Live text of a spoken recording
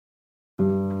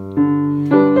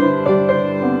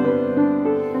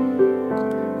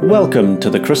Welcome to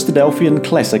the Christadelphian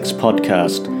Classics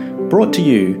podcast, brought to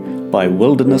you by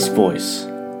Wilderness Voice.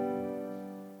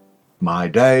 My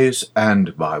Days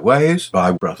and My Ways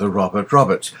by Brother Robert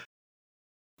Roberts.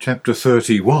 Chapter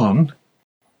 31,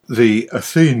 The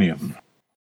Athenaeum.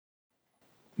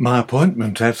 My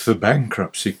appointment at the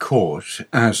bankruptcy court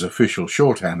as official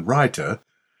shorthand writer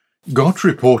got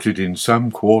reported in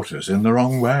some quarters in the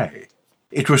wrong way.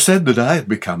 It was said that I had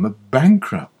become a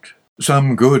bankrupt.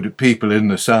 Some good people in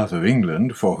the south of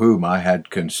England, for whom I had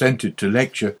consented to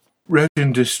lecture, wrote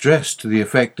in distress to the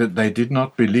effect that they did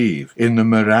not believe in the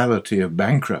morality of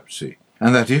bankruptcy,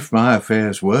 and that if my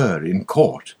affairs were in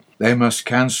court, they must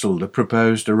cancel the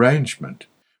proposed arrangement.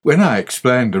 When I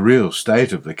explained the real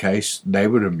state of the case, they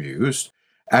were amused,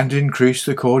 and increased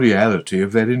the cordiality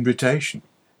of their invitation.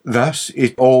 Thus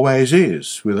it always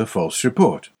is with a false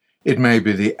report. It may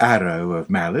be the arrow of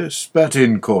malice, but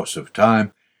in course of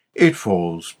time it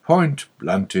falls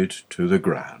point-blunted to the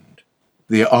ground.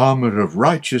 The armour of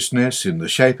righteousness, in the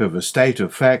shape of a state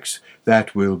of facts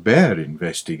that will bear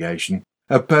investigation,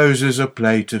 opposes a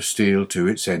plate of steel to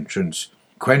its entrance,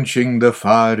 quenching the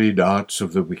fiery darts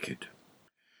of the wicked.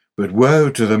 But woe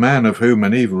to the man of whom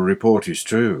an evil report is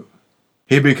true.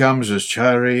 He becomes as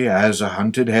chary as a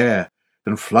hunted hare,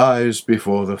 and flies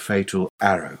before the fatal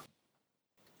arrow.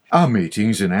 Our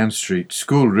meetings in Ann Street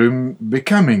schoolroom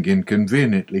becoming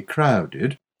inconveniently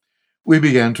crowded, we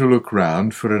began to look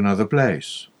round for another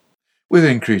place. With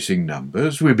increasing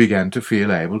numbers, we began to feel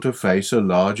able to face a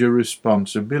larger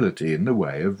responsibility in the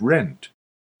way of rent.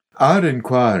 Our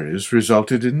inquiries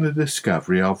resulted in the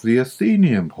discovery of the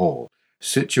Athenaeum Hall,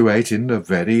 situate in the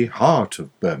very heart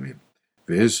of Birmingham,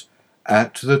 viz.,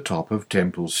 at the top of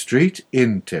Temple Street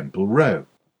in Temple Row.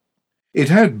 It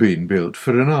had been built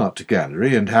for an art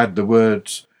gallery and had the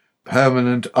words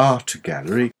 "Permanent Art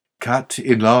Gallery" cut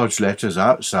in large letters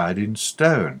outside in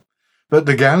stone, but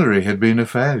the gallery had been a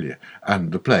failure,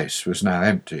 and the place was now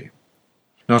empty.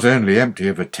 Not only empty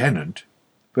of a tenant,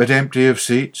 but empty of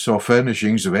seats or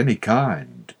furnishings of any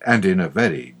kind, and in a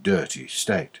very dirty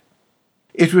state.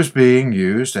 It was being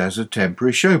used as a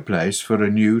temporary showplace for a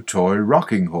new toy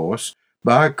rocking horse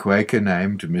by a Quaker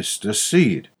named Mr.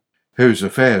 Seed, whose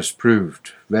affairs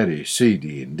proved very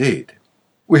seedy indeed.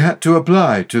 We had to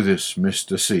apply to this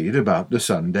Mr. Seed about the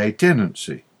Sunday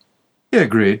tenancy. He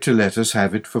agreed to let us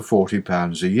have it for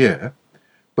 £40 a year,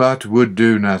 but would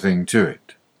do nothing to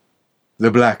it.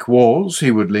 The black walls he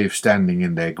would leave standing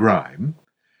in their grime,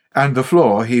 and the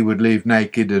floor he would leave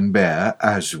naked and bare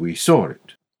as we saw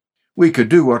it. We could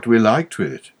do what we liked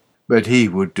with it, but he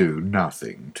would do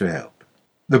nothing to help.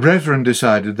 The brethren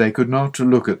decided they could not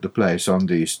look at the place on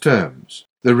these terms.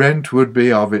 The rent would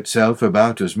be of itself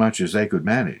about as much as they could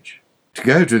manage. To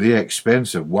go to the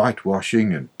expense of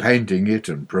whitewashing and painting it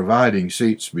and providing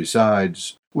seats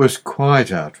besides was quite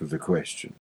out of the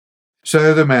question.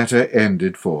 So the matter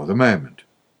ended for the moment.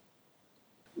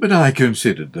 But I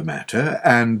considered the matter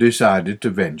and decided to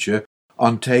venture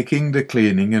on taking the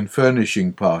cleaning and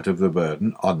furnishing part of the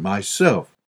burden on myself,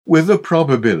 with the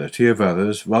probability of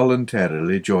others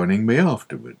voluntarily joining me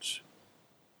afterwards.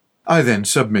 I then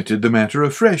submitted the matter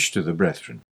afresh to the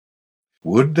brethren.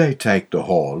 Would they take the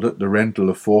hall at the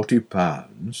rental of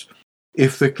 £40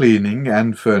 if the cleaning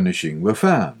and furnishing were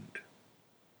found?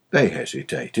 They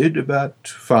hesitated, but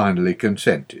finally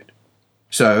consented.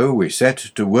 So we set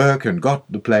to work and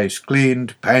got the place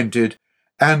cleaned, painted,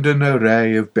 and an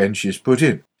array of benches put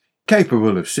in,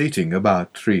 capable of seating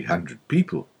about 300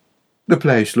 people. The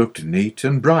place looked neat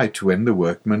and bright when the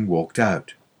workmen walked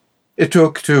out. It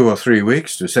took 2 or 3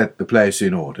 weeks to set the place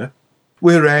in order.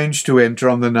 We arranged to enter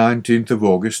on the 19th of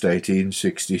August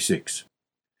 1866.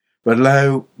 But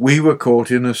lo, we were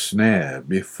caught in a snare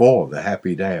before the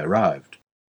happy day arrived.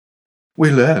 We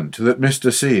learned that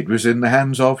Mr. Seed was in the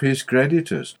hands of his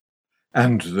creditors,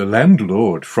 and the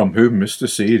landlord from whom Mr.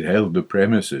 Seed held the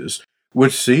premises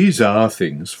would seize our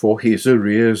things for his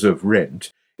arrears of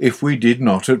rent if we did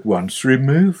not at once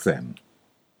remove them.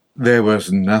 There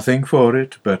was nothing for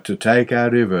it but to take our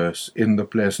reverse in the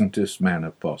pleasantest manner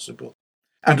possible,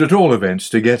 and at all events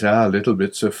to get our little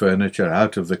bits of furniture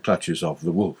out of the clutches of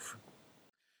the wolf.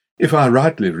 If I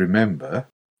rightly remember,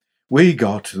 we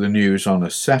got the news on a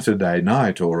Saturday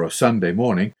night or a Sunday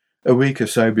morning, a week or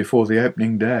so before the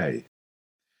opening day.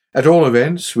 At all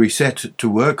events, we set to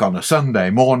work on a Sunday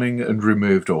morning and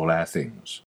removed all our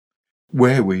things.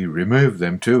 Where we removed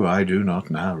them to I do not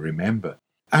now remember,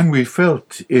 and we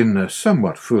felt in a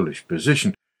somewhat foolish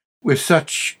position, with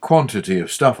such quantity of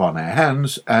stuff on our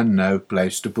hands and no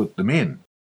place to put them in.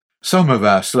 Some of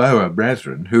our slower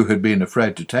brethren, who had been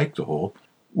afraid to take the hall,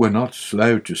 were not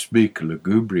slow to speak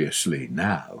lugubriously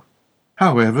now.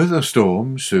 However, the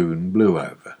storm soon blew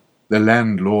over. The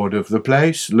landlord of the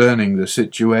place, learning the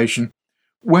situation,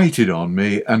 waited on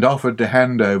me and offered to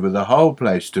hand over the whole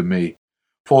place to me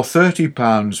for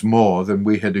 £30 more than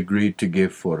we had agreed to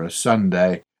give for a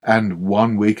Sunday and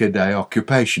 1 week a day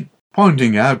occupation,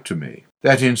 pointing out to me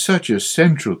that in such a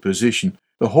central position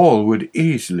the hall would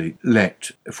easily let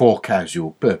for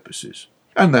casual purposes,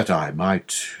 and that I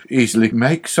might easily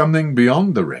make something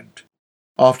beyond the rent.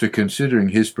 After considering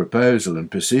his proposal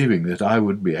and perceiving that I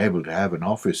would be able to have an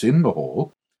office in the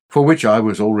hall, for which I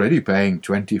was already paying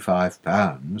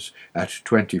 £25 at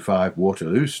 25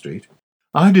 Waterloo Street,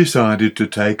 I decided to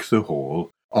take the hall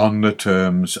on the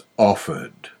terms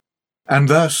offered. And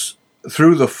thus,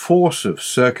 through the force of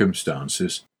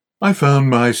circumstances, I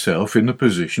found myself in the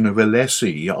position of a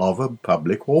lessee of a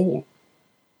public hall.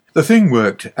 The thing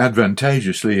worked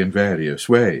advantageously in various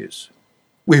ways.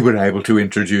 We were able to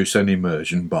introduce an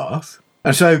immersion bath,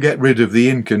 and so get rid of the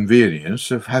inconvenience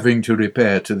of having to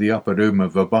repair to the upper room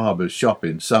of a barber's shop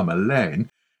in Summer Lane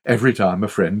every time a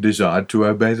friend desired to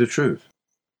obey the truth.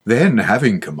 Then,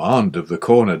 having command of the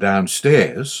corner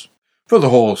downstairs, for the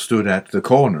hall stood at the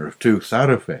corner of two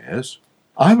thoroughfares,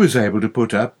 I was able to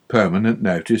put up permanent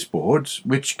notice boards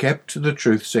which kept the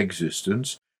truth's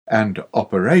existence and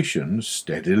operations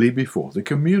steadily before the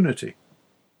community.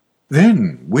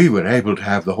 Then we were able to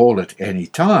have the hall at any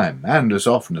time, and as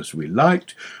often as we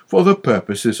liked, for the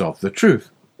purposes of the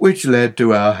truth, which led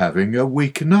to our having a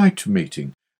weeknight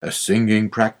meeting, a singing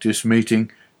practice meeting,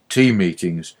 tea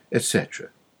meetings,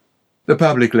 etc. The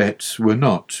public lets were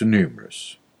not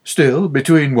numerous. Still,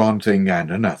 between one thing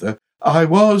and another, I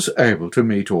was able to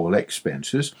meet all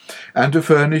expenses, and to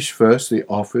furnish first the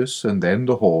office and then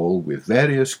the hall with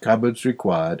various cupboards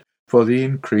required for the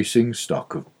increasing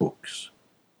stock of books.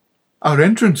 Our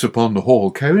entrance upon the hall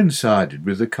coincided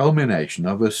with the culmination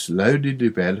of a slowly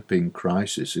developing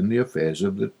crisis in the affairs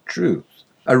of the truth,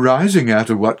 arising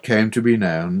out of what came to be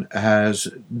known as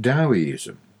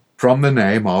Dowieism, from the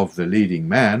name of the leading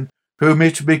man whom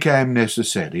it became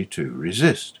necessary to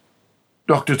resist.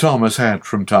 Dr. Thomas had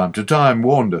from time to time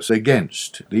warned us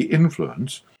against the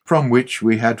influence from which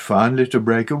we had finally to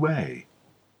break away.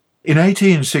 In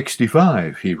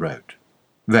 1865, he wrote,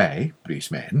 "They,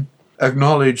 these men,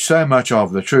 acknowledge so much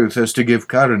of the truth as to give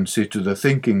currency to the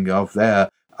thinking of their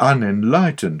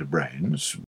unenlightened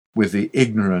brains with the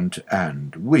ignorant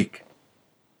and weak.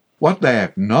 What they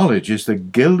acknowledge is the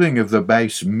gilding of the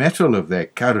base metal of their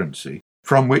currency,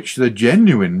 from which the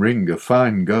genuine ring of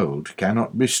fine gold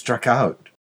cannot be struck out.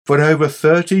 For over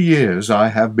 30 years I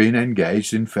have been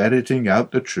engaged in ferreting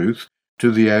out the truth, to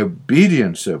the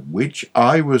obedience of which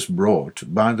I was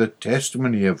brought by the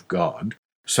testimony of God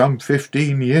some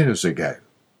 15 years ago.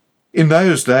 In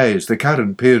those days the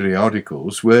current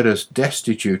periodicals were as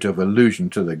destitute of allusion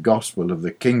to the gospel of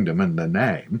the kingdom and the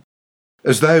name,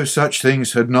 as though such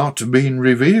things had not been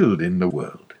revealed in the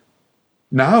world.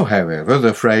 Now, however,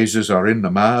 the phrases are in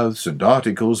the mouths and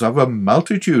articles of a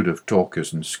multitude of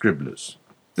talkers and scribblers.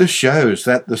 This shows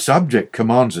that the subject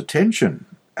commands attention,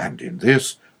 and in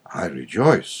this I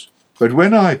rejoice. But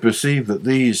when I perceive that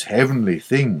these heavenly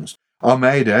things are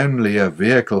made only a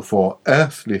vehicle for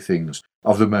earthly things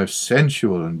of the most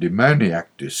sensual and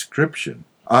demoniac description,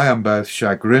 I am both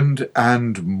chagrined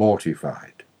and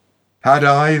mortified. Had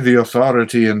I the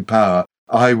authority and power,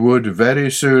 I would very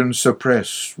soon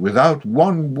suppress, without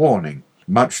one warning,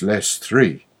 much less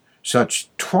 3, such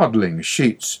twaddling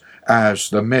sheets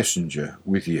as the Messenger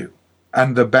with you,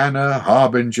 and the Banner,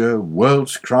 Harbinger,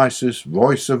 World's Crisis,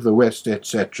 Voice of the West,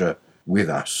 etc., with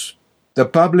us. The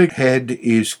public head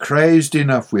is crazed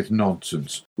enough with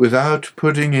nonsense, without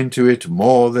putting into it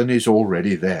more than is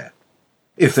already there.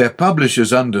 If their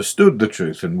publishers understood the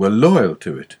truth and were loyal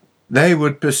to it, they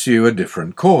would pursue a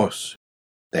different course.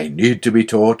 They need to be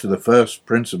taught the first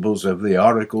principles of the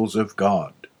oracles of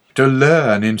God, to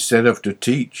learn instead of to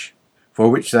teach, for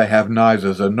which they have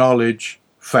neither the knowledge,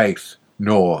 faith,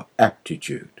 nor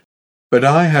aptitude. But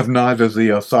I have neither the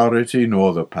authority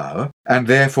nor the power, and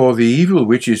therefore the evil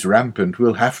which is rampant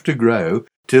will have to grow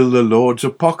till the Lord's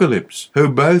apocalypse, who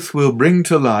both will bring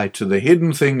to light the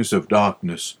hidden things of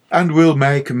darkness, and will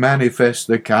make manifest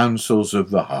the counsels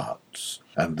of the hearts.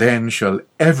 And then shall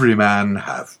every man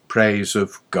have praise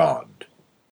of God.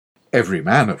 Every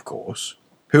man, of course,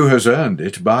 who has earned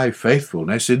it by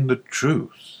faithfulness in the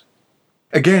truth."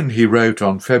 Again he wrote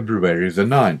on February the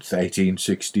 9th,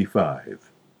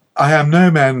 1865, "I am no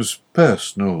man's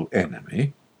personal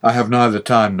enemy. I have neither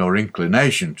time nor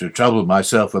inclination to trouble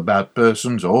myself about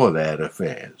persons or their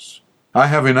affairs. I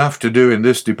have enough to do in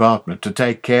this department to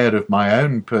take care of my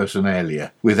own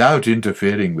personalia without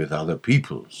interfering with other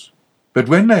people's. But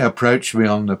when they approach me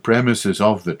on the premises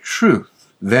of the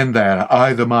truth, then they are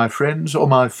either my friends or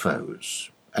my foes,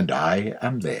 and I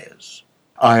am theirs.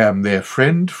 I am their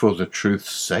friend for the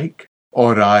truth's sake,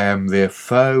 or I am their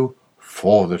foe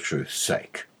for the truth's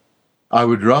sake. I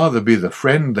would rather be the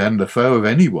friend than the foe of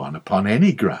anyone upon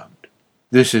any ground.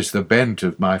 This is the bent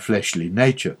of my fleshly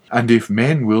nature, and if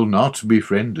men will not be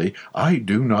friendly, I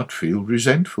do not feel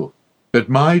resentful. But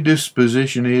my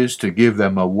disposition is to give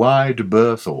them a wide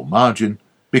berth or margin,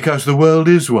 because the world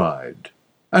is wide,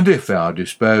 and if they are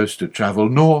disposed to travel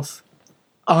north,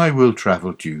 I will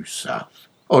travel due south,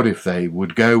 or if they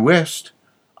would go west,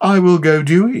 I will go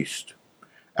due east,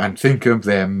 and think of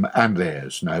them and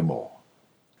theirs no more.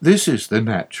 This is the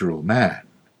natural man.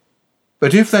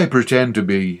 But if they pretend to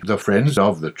be the friends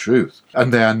of the truth,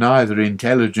 and they are neither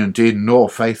intelligent in nor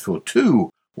faithful to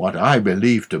what I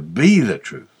believe to be the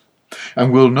truth,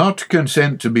 and will not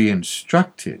consent to be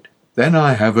instructed, then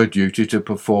I have a duty to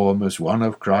perform as one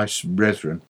of Christ's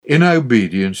brethren, in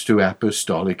obedience to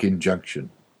apostolic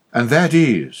injunction, and that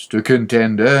is, to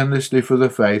contend earnestly for the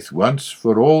faith once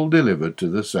for all delivered to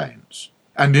the saints,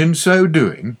 and in so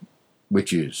doing,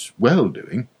 which is well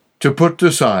doing, to put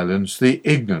to silence the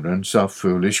ignorance of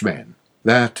foolish men,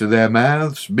 that their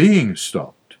mouths being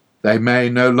stopped, they may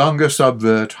no longer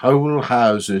subvert whole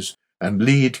houses and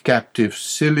lead captive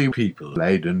silly people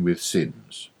laden with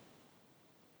sins.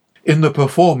 In the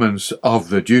performance of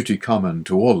the duty common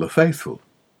to all the faithful,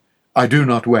 I do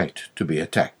not wait to be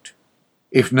attacked.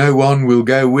 If no one will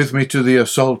go with me to the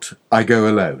assault, I go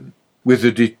alone, with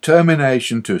the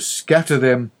determination to scatter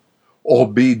them or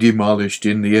be demolished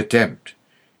in the attempt,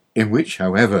 in which,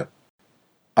 however,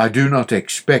 I do not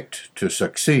expect to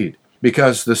succeed,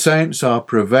 because the saints are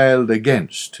prevailed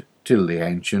against till the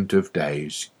Ancient of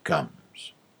Days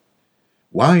comes.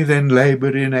 Why then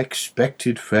labour in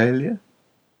expected failure?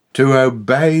 To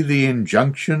obey the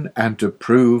injunction and to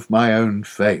prove my own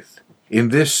faith. In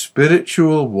this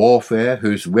spiritual warfare,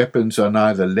 whose weapons are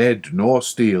neither lead nor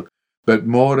steel, but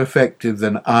more effective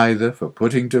than either for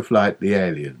putting to flight the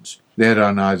aliens, there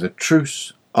are neither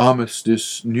truce,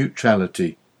 armistice,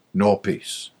 neutrality, nor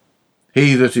peace.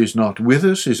 He that is not with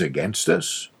us is against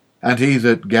us, and he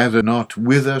that gather not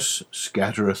with us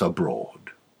scattereth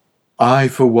abroad. I,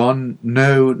 for one,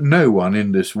 know no one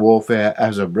in this warfare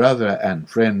as a brother and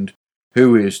friend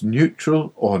who is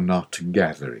neutral or not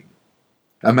gathering.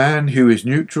 A man who is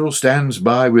neutral stands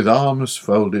by with arms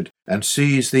folded and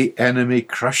sees the enemy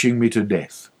crushing me to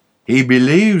death. He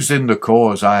believes in the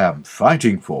cause I am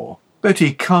fighting for, but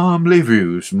he calmly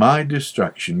views my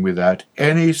destruction without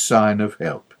any sign of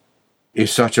help.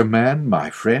 Is such a man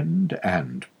my friend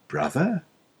and brother?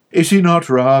 Is he not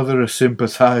rather a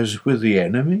sympathizer with the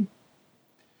enemy?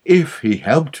 If he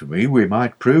helped me, we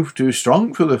might prove too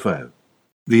strong for the foe.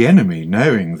 The enemy,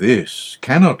 knowing this,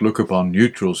 cannot look upon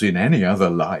neutrals in any other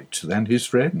light than his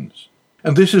friends.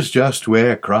 And this is just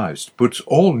where Christ puts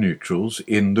all neutrals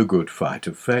in the good fight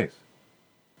of faith.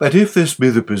 But if this be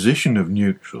the position of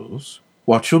neutrals,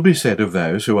 what shall be said of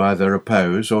those who either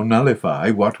oppose or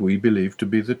nullify what we believe to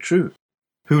be the truth,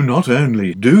 who not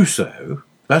only do so,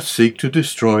 but seek to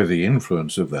destroy the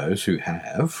influence of those who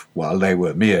have, while they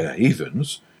were mere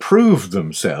heathens, proved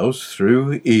themselves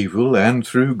through evil and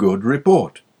through good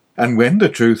report, and when the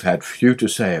truth had few to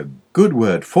say a good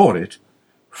word for it,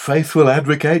 faithful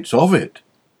advocates of it,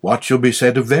 what shall be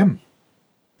said of them?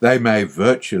 They may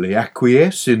virtually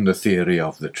acquiesce in the theory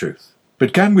of the truth,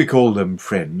 but can we call them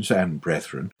friends and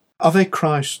brethren? Are they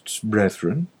Christ's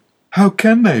brethren? How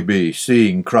can they be,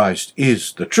 seeing Christ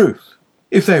is the truth?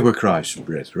 If they were Christ's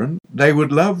brethren, they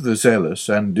would love the zealous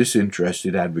and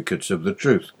disinterested advocates of the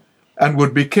truth, and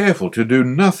would be careful to do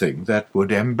nothing that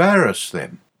would embarrass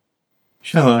them.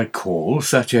 Shall I call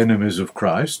such enemies of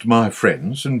Christ my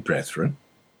friends and brethren?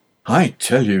 I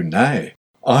tell you, nay,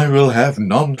 I will have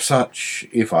none such,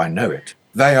 if I know it.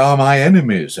 They are my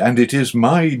enemies, and it is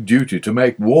my duty to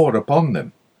make war upon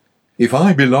them. If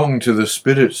I belong to the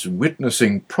Spirit's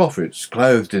witnessing prophets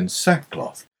clothed in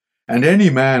sackcloth, and any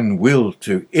man will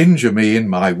to injure me in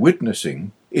my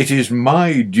witnessing, it is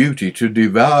my duty to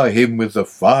devour him with the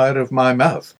fire of my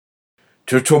mouth,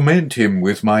 to torment him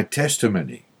with my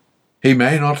testimony. He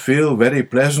may not feel very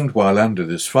pleasant while under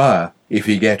this fire. If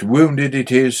he get wounded,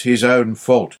 it is his own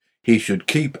fault. He should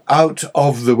keep out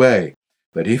of the way.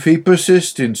 But if he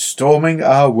persist in storming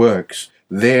our works,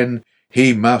 then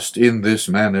he must in this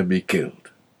manner be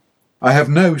killed. I have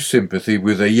no sympathy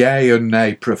with a yea and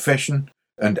nay profession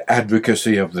and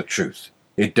advocacy of the truth.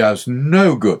 It does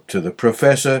no good to the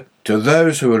professor, to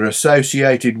those who are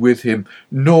associated with him,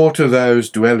 nor to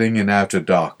those dwelling in outer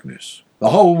darkness. The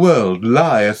whole world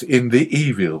lieth in the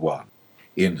evil one.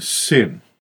 in sin.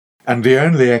 And the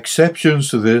only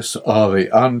exceptions to this are the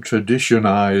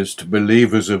untraditionized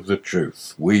believers of the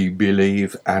truth. We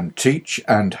believe and teach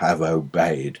and have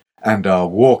obeyed, and are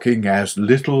walking as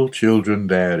little children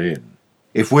therein.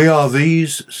 If we are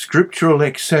these scriptural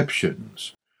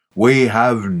exceptions, we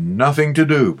have nothing to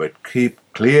do but keep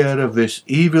clear of this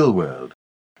evil world,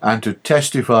 and to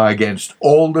testify against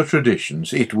all the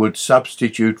traditions it would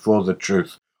substitute for the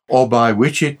truth, or by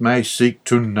which it may seek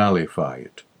to nullify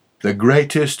it. The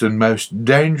greatest and most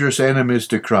dangerous enemies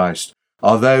to Christ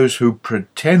are those who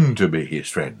pretend to be his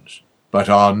friends, but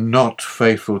are not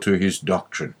faithful to his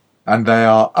doctrine. And they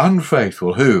are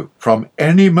unfaithful who, from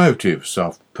any motives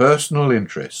of personal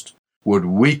interest, would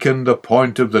weaken the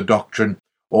point of the doctrine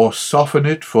or soften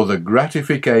it for the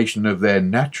gratification of their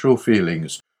natural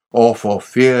feelings or for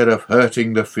fear of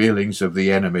hurting the feelings of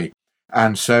the enemy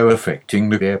and so affecting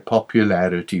their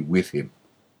popularity with him.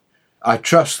 I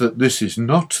trust that this is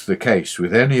not the case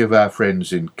with any of our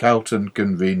friends in cult and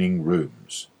convening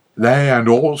rooms. They and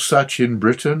all such in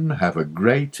Britain have a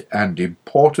great and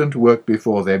important work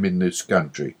before them in this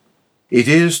country. It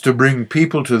is to bring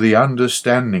people to the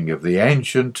understanding of the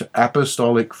ancient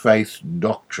apostolic faith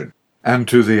doctrine, and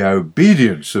to the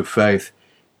obedience of faith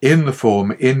in the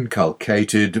form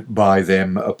inculcated by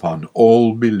them upon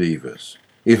all believers.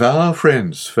 If our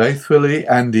friends faithfully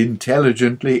and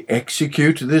intelligently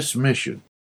execute this mission,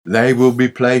 they will be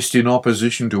placed in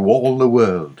opposition to all the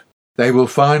world. They will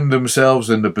find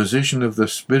themselves in the position of the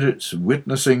Spirit's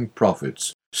witnessing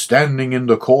prophets, standing in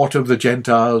the court of the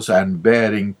Gentiles and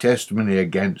bearing testimony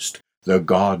against the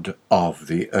God of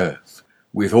the earth.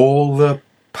 With all the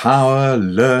power,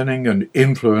 learning, and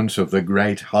influence of the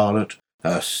great harlot,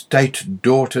 her state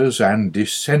daughters and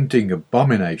dissenting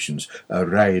abominations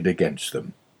arrayed against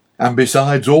them. And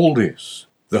besides all this,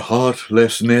 the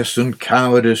heartlessness and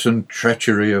cowardice and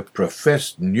treachery of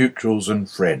professed neutrals and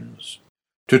friends.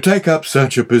 To take up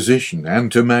such a position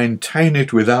and to maintain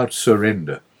it without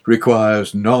surrender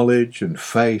requires knowledge and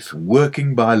faith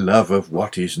working by love of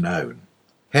what is known.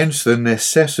 Hence the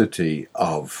necessity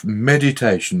of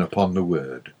meditation upon the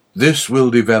Word. This will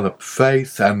develop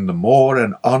faith, and the more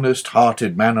an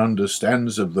honest-hearted man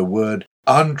understands of the Word,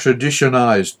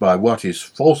 untraditionized by what is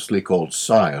falsely called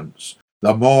science,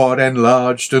 the more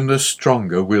enlarged and the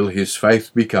stronger will his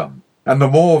faith become, and the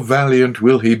more valiant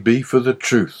will he be for the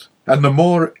truth, and the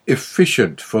more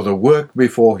efficient for the work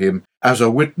before him as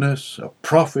a witness, a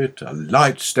prophet, a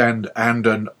light stand, and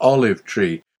an olive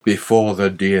tree before the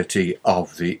deity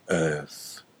of the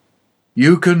earth.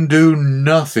 You can do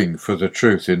nothing for the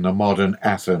truth in the modern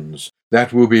Athens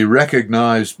that will be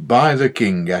recognized by the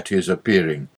king at his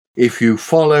appearing, if you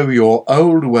follow your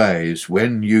old ways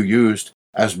when you used,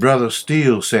 as Brother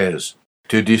Steele says,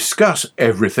 to discuss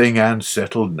everything and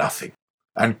settle nothing,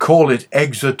 and call it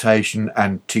exhortation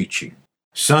and teaching.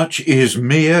 Such is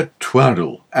mere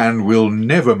twaddle, and will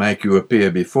never make you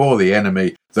appear before the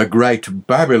enemy, the great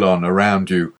Babylon around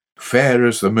you, fair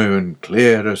as the moon,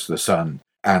 clear as the sun,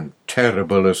 and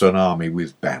terrible as an army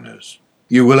with banners.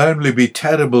 You will only be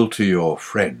terrible to your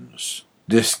friends.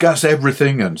 Discuss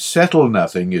everything and settle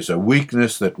nothing is a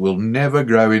weakness that will never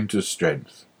grow into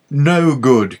strength. No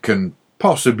good can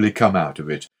possibly come out of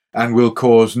it, and will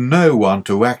cause no one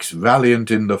to wax valiant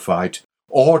in the fight,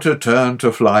 or to turn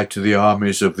to flight to the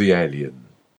armies of the alien.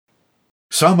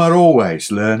 Some are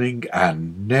always learning,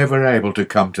 and never able to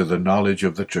come to the knowledge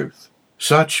of the truth.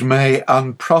 Such may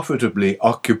unprofitably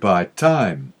occupy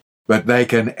time, but they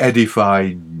can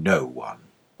edify no one.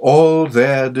 All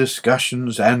their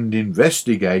discussions and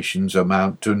investigations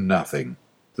amount to nothing.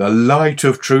 The light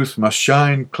of truth must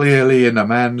shine clearly in a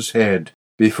man's head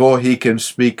before he can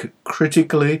speak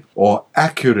critically or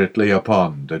accurately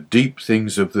upon the deep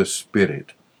things of the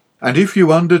Spirit. And if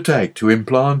you undertake to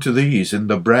implant these in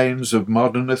the brains of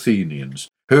modern Athenians,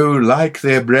 who, like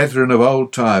their brethren of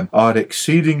old time, are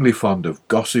exceedingly fond of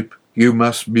gossip, you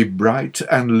must be bright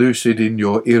and lucid in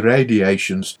your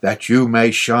irradiations, that you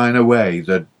may shine away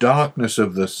the darkness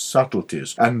of the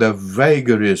subtleties and the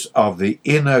vagaries of the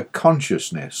inner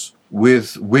consciousness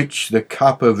with which the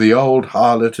cup of the old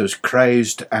harlot has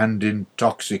crazed and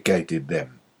intoxicated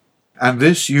them. And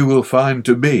this you will find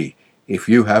to be, if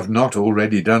you have not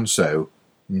already done so,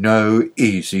 no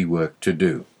easy work to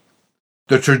do.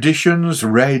 The traditions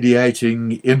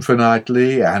radiating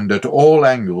infinitely and at all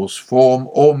angles form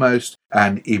almost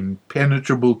an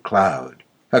impenetrable cloud,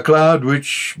 a cloud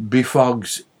which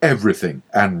befogs everything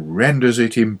and renders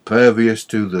it impervious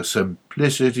to the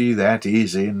simplicity that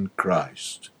is in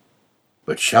Christ.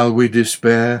 But shall we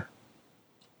despair?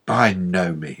 By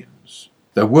no means.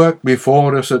 The work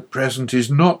before us at present is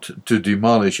not to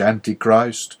demolish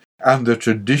Antichrist and the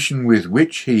tradition with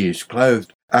which he is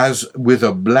clothed, as with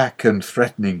a black and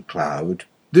threatening cloud,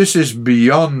 this is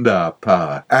beyond our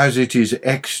power, as it is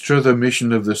extra the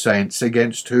mission of the saints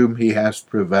against whom he has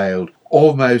prevailed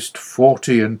almost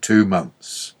 42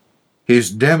 months. His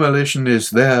demolition is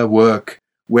their work,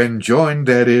 when joined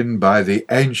therein by the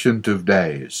Ancient of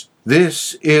Days.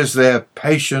 This is their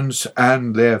patience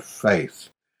and their faith.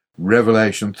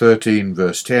 Revelation 13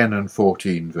 verse 10 and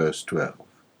 14 verse 12.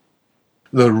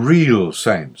 The real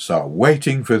saints are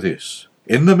waiting for this.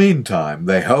 In the meantime,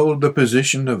 they hold the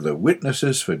position of the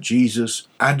witnesses for Jesus,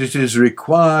 and it is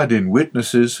required in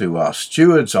witnesses who are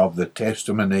stewards of the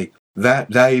testimony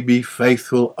that they be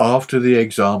faithful after the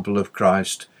example of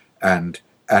Christ and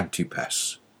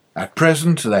Antipas. At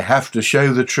present, they have to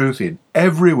show the truth in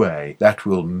every way that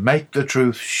will make the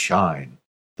truth shine,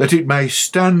 that it may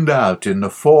stand out in the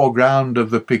foreground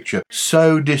of the picture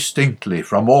so distinctly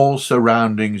from all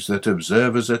surroundings that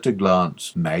observers at a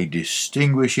glance may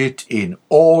distinguish it in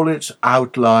all its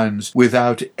outlines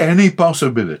without any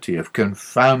possibility of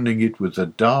confounding it with the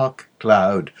dark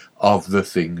cloud of the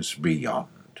things beyond.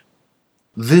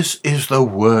 This is the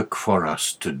work for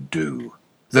us to do,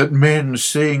 that men,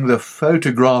 seeing the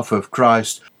photograph of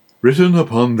Christ written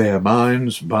upon their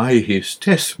minds by his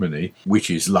testimony,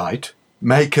 which is light,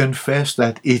 may confess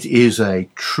that it is a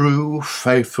true,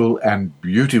 faithful, and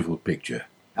beautiful picture,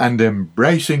 and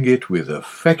embracing it with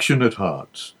affectionate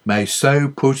hearts, may so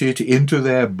put it into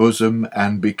their bosom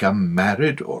and become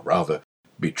married, or rather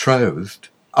betrothed,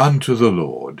 unto the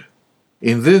Lord.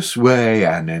 In this way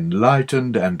an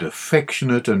enlightened and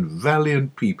affectionate and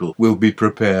valiant people will be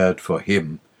prepared for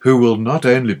him, who will not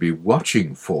only be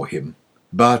watching for him,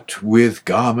 but with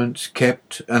garments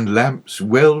kept and lamps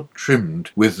well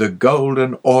trimmed with the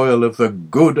golden oil of the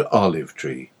good olive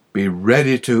tree, be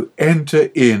ready to enter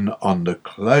in on the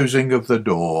closing of the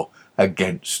door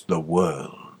against the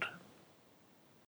world.